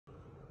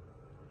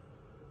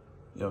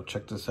Yo,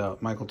 check this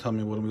out. Michael, tell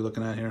me, what are we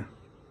looking at here?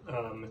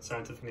 Its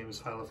scientific name is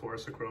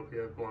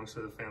Cecropia. It belongs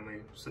to the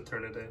family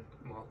Cecropia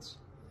moths.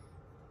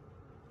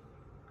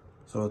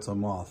 So it's a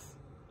moth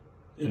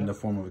in the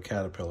form of a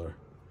caterpillar.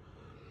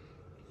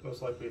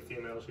 Most likely a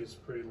female. She's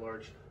pretty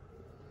large.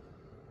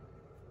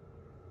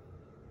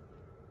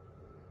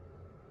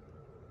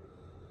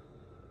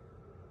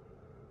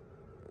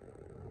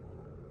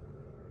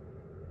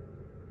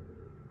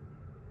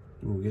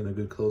 We're getting a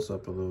good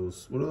close-up of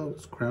those. What are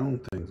those crown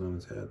things on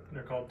his head?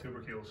 They're called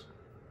tubercles.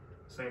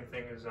 Same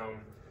thing as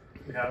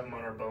we have them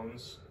on our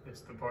bones.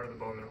 It's the part of the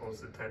bone that holds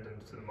the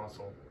tendons to the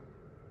muscle.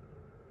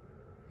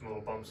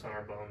 Little bumps on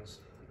our bones.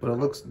 But it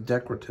looks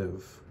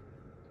decorative.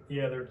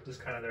 Yeah, they're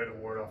just kind of there to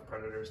ward off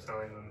predators,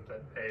 telling them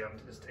that, hey, I'm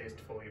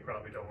distasteful. You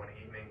probably don't want to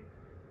eat me.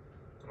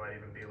 It might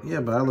even be a little.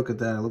 Yeah, but I look at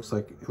that. It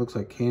looks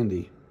like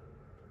candy.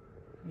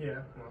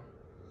 Yeah, well,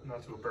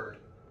 not to a bird.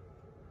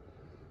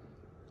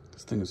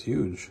 This thing is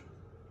huge.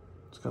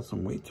 It's got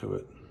some weight to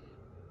it.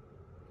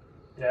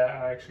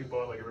 Yeah, I actually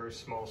bought like a very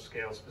small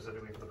scale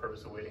specifically for the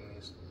purpose of weighing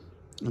these.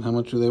 And how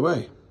much do they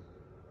weigh?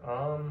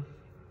 Not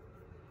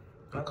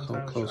How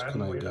entirely close sure.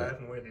 can I I get?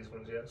 haven't weighed these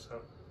ones yet,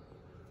 so.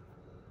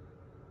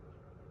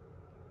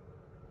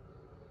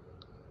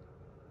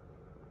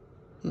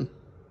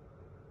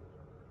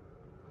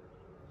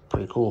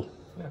 Pretty cool.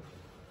 Yeah.